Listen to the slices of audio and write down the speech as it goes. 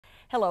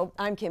Hello,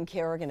 I'm Kim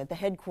Carrigan at the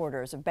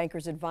headquarters of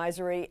Bankers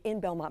Advisory in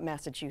Belmont,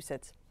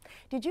 Massachusetts.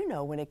 Did you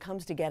know when it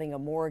comes to getting a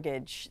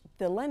mortgage,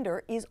 the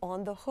lender is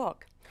on the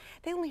hook?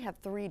 They only have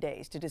 3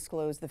 days to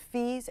disclose the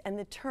fees and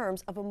the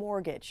terms of a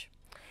mortgage.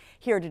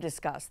 Here to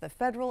discuss the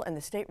federal and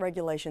the state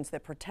regulations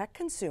that protect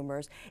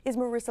consumers is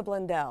Marissa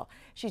Blundell.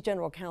 She's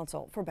General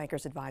Counsel for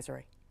Bankers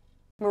Advisory.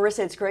 Marissa,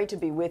 it's great to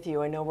be with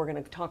you. I know we're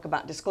going to talk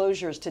about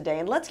disclosures today,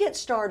 and let's get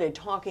started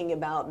talking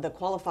about the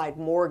qualified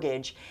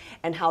mortgage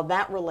and how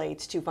that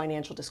relates to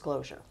financial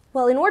disclosure.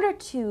 Well, in order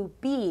to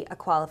be a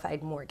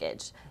qualified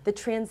mortgage, the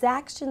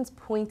transaction's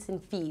points and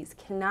fees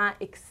cannot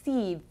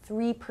exceed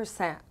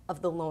 3%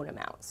 of the loan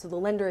amount. So the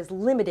lender is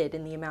limited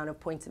in the amount of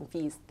points and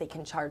fees they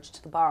can charge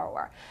to the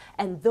borrower.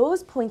 And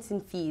those points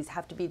and fees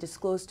have to be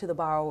disclosed to the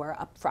borrower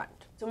up front.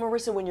 So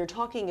Marissa, when you're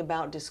talking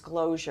about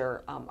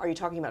disclosure, are you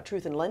talking about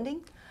truth in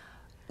lending?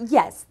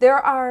 Yes, there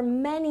are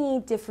many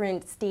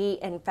different state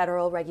and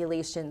federal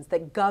regulations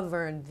that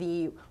govern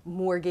the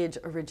mortgage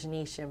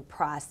origination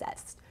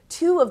process.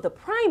 Two of the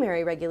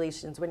primary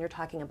regulations when you're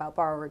talking about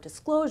borrower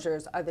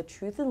disclosures are the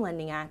Truth in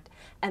Lending Act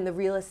and the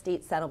Real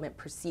Estate Settlement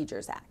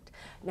Procedures Act.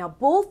 Now,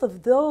 both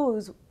of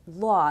those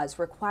laws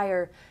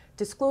require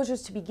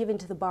disclosures to be given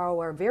to the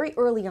borrower very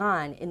early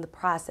on in the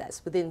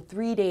process, within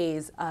 3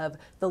 days of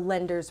the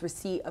lender's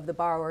receipt of the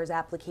borrower's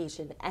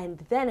application,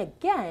 and then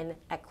again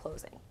at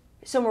closing.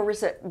 So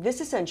Marissa, this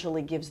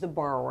essentially gives the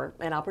borrower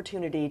an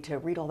opportunity to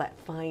read all that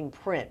fine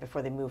print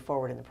before they move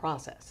forward in the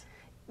process.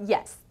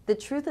 Yes, the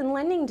Truth in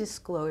Lending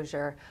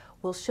disclosure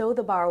will show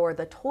the borrower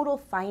the total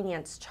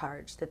finance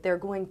charge that they're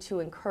going to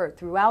incur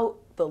throughout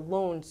the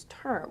loan's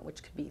term,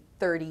 which could be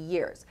 30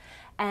 years.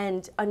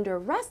 And under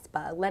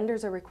RESPA,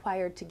 lenders are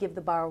required to give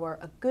the borrower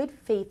a good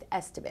faith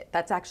estimate.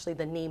 That's actually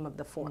the name of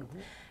the form.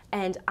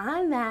 And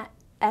on that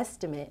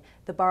estimate,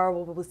 the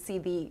borrower will see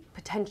the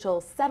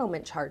potential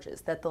settlement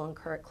charges that they'll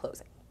incur at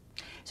closing.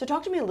 So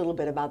talk to me a little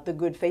bit about the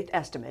good faith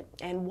estimate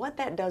and what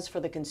that does for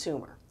the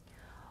consumer.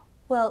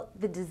 Well,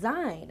 the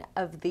design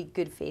of the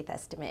good faith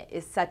estimate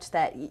is such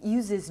that it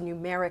uses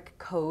numeric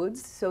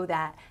codes so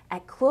that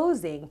at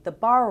closing, the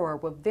borrower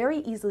will very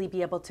easily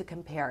be able to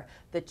compare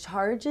the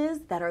charges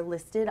that are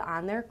listed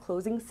on their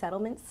closing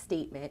settlement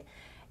statement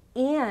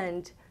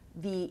and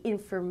the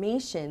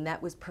information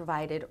that was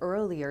provided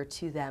earlier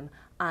to them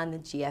on the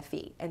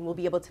GFE, and we'll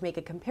be able to make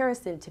a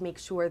comparison to make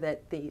sure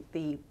that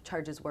the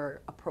charges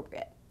were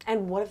appropriate.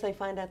 And what if they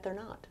find out they're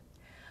not?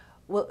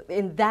 Well,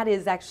 and that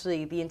is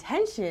actually the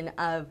intention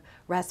of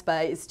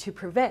RESPA, is to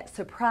prevent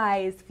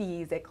surprise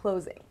fees at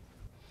closing.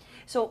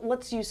 So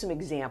let's use some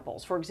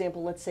examples. For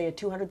example, let's say a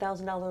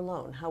 $200,000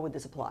 loan. How would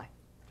this apply?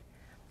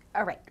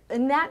 All right,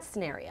 in that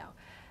scenario,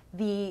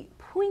 the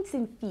points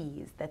and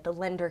fees that the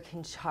lender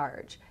can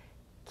charge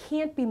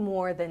can't be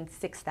more than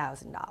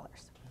 $6,000.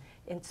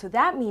 And so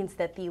that means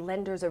that the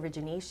lender's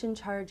origination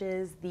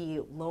charges,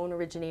 the loan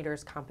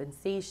originator's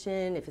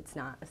compensation, if it's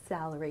not a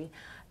salary,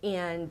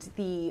 and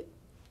the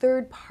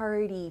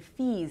third-party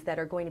fees that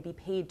are going to be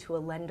paid to a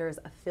lender's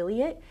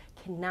affiliate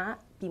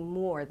cannot be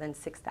more than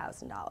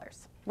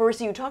 $6,000.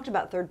 Marissa, you talked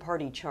about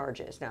third-party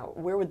charges. Now,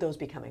 where would those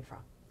be coming from?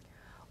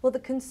 Well, the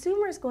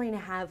consumer is going to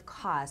have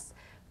costs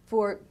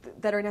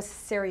that are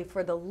necessary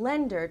for the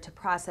lender to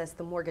process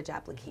the mortgage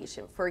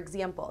application. For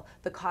example,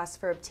 the cost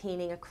for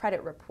obtaining a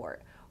credit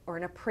report or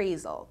an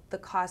appraisal, the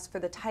cost for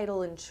the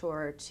title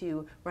insurer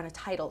to run a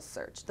title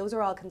search. Those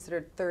are all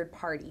considered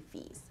third-party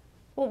fees.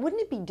 Well,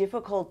 wouldn't it be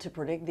difficult to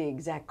predict the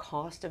exact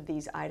cost of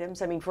these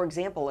items? I mean, for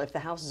example, if the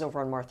house is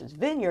over on Martha's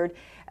Vineyard,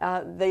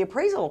 the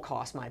appraisal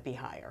cost might be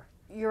higher.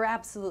 You're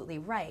absolutely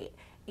right.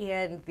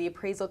 And the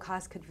appraisal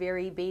cost could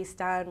vary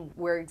based on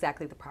where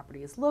exactly the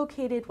property is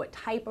located, what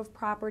type of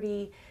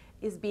property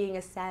is being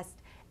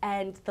assessed,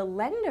 and the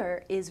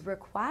lender is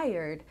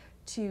required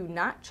to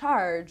not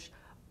charge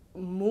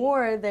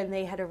more than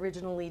they had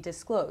originally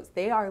disclosed.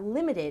 They are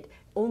limited.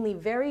 Only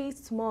very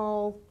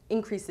small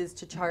increases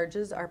to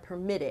charges are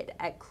permitted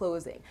at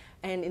closing.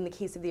 And in the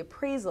case of the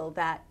appraisal,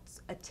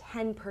 that's a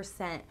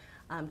 10%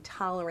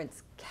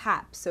 tolerance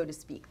cap, so to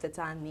speak, that's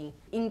on the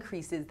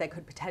increases that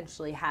could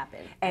potentially happen.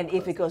 And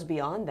if it goes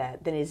beyond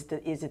that, then is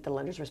it the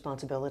lender's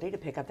responsibility to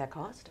pick up that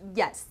cost?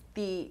 Yes.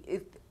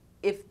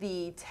 If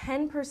the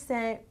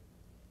 10%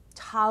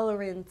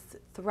 tolerance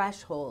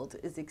threshold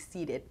is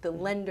exceeded, the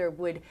lender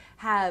would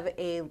have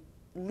a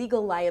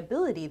legal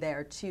liability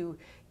there to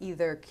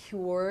either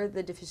cure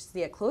the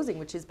deficiency at closing,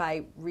 which is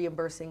by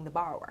reimbursing the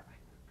borrower.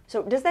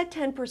 So does that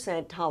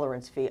 10%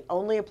 tolerance fee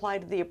only apply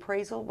to the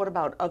appraisal? What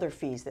about other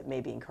fees that may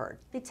be incurred?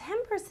 The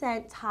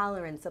 10%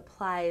 tolerance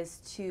applies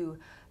to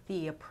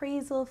the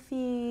appraisal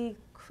fee,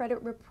 credit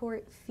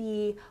report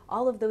fee,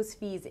 all of those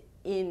fees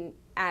in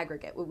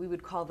aggregate, what we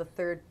would call the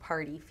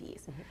third-party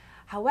fees.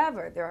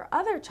 However, there are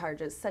other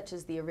charges, such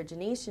as the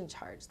origination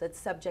charge, that's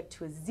subject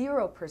to a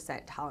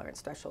 0% tolerance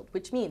threshold,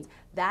 which means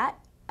that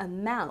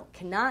amount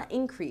cannot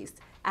increase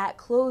at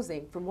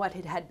closing from what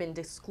it had been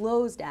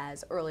disclosed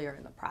as earlier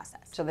in the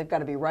process. So they've got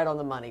to be right on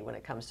the money when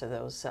it comes to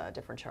those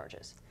different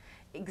charges.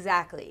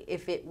 Exactly.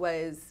 If it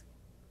was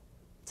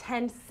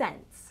 10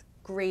 cents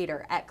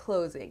greater at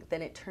closing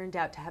than it turned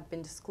out to have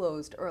been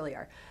disclosed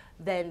earlier,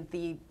 then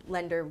the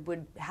lender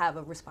would have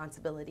a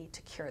responsibility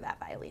to cure that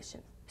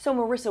violation. So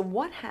Marissa,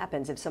 what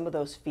happens if some of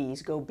those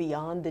fees go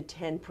beyond the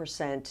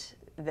 10%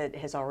 that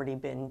has already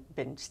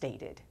been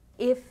stated?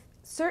 If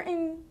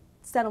certain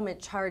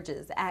settlement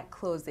charges at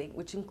closing,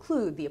 which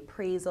include the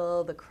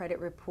appraisal, the credit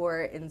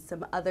report, and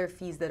some other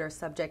fees that are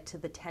subject to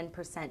the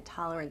 10%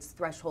 tolerance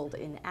threshold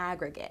in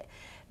aggregate,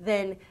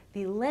 then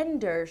the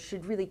lender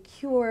should really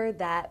cure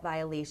that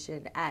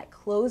violation at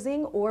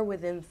closing or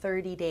within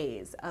 30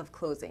 days of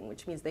closing,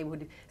 which means they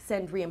would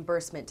send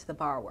reimbursement to the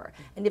borrower.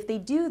 And if they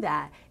do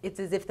that, it's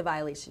as if the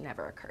violation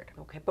never occurred.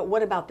 Okay, but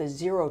what about the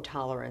zero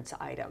tolerance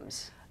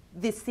items?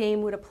 The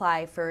same would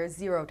apply for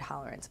zero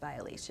tolerance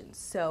violations.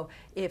 So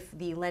if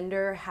the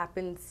lender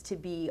happens to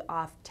be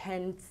off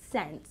 10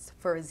 cents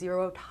for a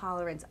zero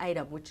tolerance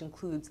item, which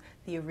includes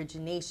the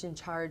origination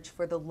charge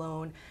for the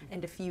loan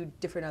and a few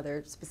different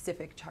other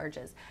specific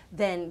charges,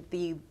 then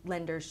the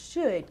lender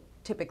should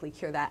typically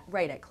cure that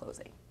right at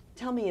closing.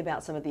 Tell me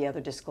about some of the other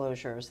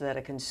disclosures that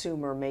a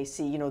consumer may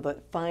see, you know, the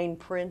fine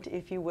print,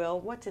 if you will.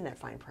 What's in that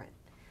fine print?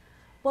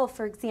 Well,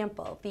 for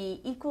example, the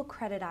Equal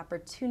Credit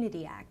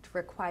Opportunity Act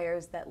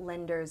requires that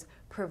lenders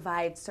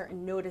provide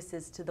certain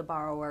notices to the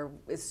borrower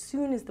as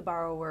soon as the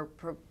borrower,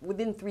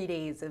 within 3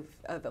 days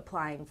of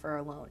applying for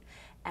a loan.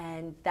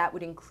 And that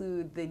would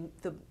include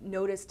the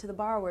notice to the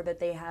borrower that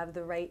they have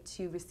the right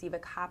to receive a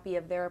copy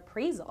of their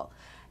appraisal,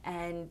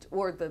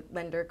 or the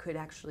lender could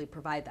actually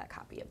provide that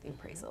copy of the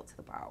appraisal to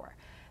the borrower.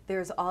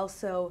 There's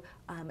also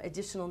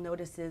additional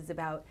notices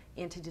about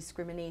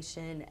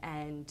anti-discrimination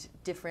and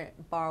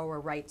different borrower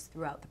rights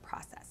throughout the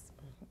process.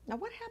 Now,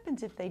 what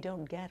happens if they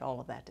don't get all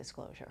of that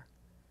disclosure?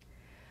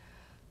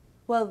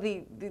 Well,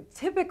 the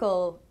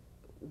typical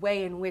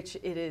way in which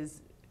it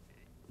is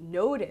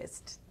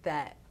noticed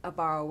that a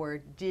borrower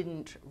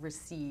didn't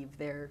receive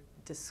their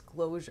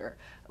disclosure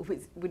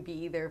would be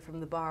either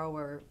from the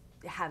borrower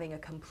having a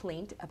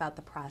complaint about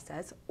the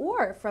process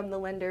or from the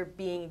lender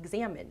being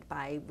examined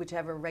by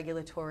whichever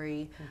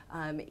regulatory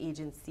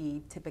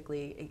agency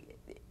typically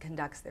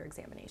conducts their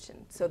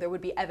examination. So there would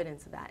be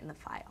evidence of that in the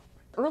file.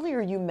 Earlier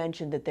you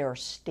mentioned that there are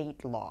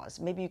state laws.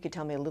 Maybe you could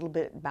tell me a little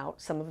bit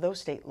about some of those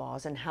state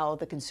laws and how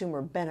the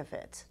consumer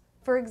benefits.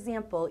 For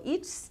example,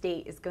 each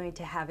state is going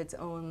to have its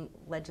own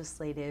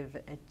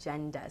legislative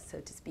agenda, so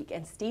to speak,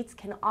 and states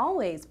can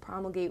always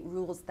promulgate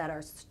rules that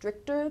are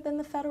stricter than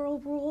the federal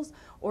rules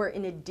or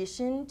in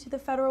addition to the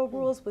federal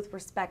rules with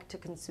respect to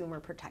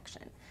consumer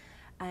protection.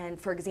 And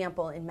for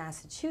example, in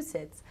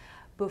Massachusetts,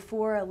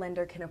 before a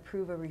lender can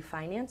approve a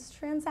refinance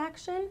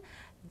transaction,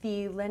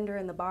 the lender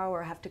and the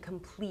borrower have to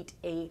complete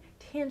a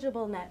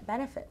tangible net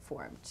benefit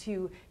form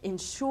to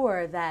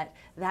ensure that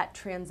that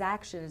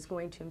transaction is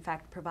going to in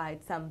fact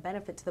provide some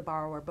benefit to the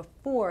borrower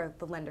before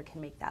the lender can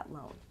make that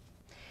loan.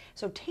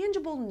 So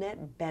tangible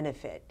net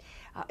benefit,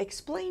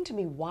 explain to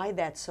me why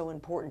that's so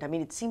important. I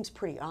mean, it seems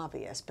pretty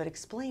obvious, but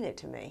explain it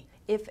to me.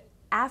 If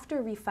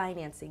after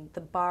refinancing,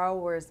 the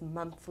borrower's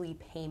monthly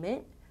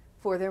payment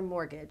for their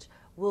mortgage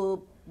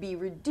will be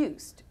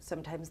reduced.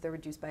 Sometimes they're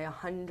reduced by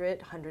 $100,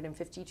 $150,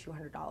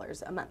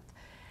 $200 a month.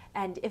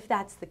 And if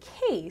that's the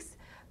case,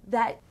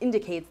 that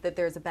indicates that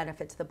there's a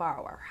benefit to the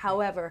borrower.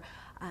 However,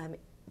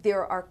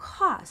 there are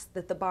costs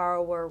that the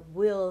borrower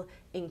will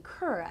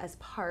incur as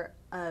part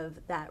of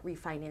that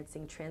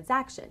refinancing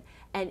transaction.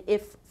 And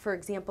if, for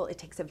example, it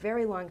takes a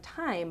very long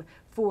time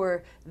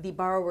for the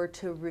borrower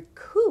to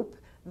recoup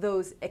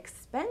those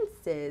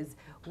expenses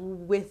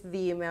with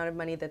the amount of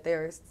money that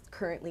they're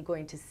currently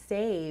going to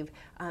save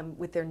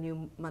with their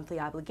new monthly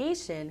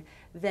obligation,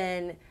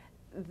 then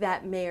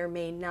that may or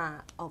may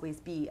not always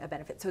be a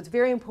benefit. So it's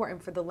very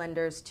important for the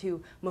lenders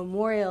to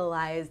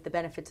memorialize the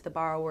benefit to the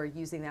borrower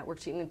using that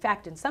worksheet. And in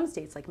fact, in some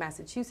states like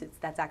Massachusetts,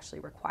 that's actually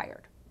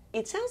required.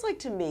 It sounds like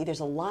to me there's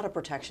a lot of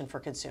protection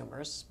for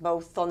consumers,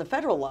 both on the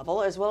federal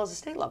level as well as the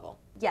state level.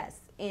 Yes,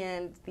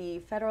 and the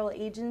federal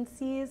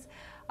agencies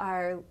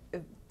are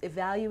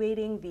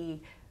evaluating the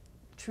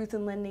Truth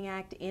in Lending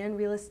Act and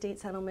Real Estate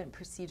Settlement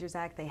Procedures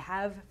Act. They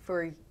have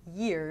for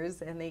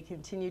years, and they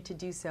continue to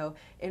do so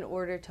in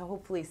order to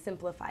hopefully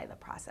simplify the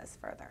process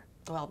further.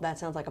 Well, that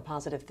sounds like a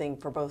positive thing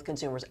for both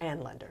consumers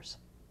and lenders.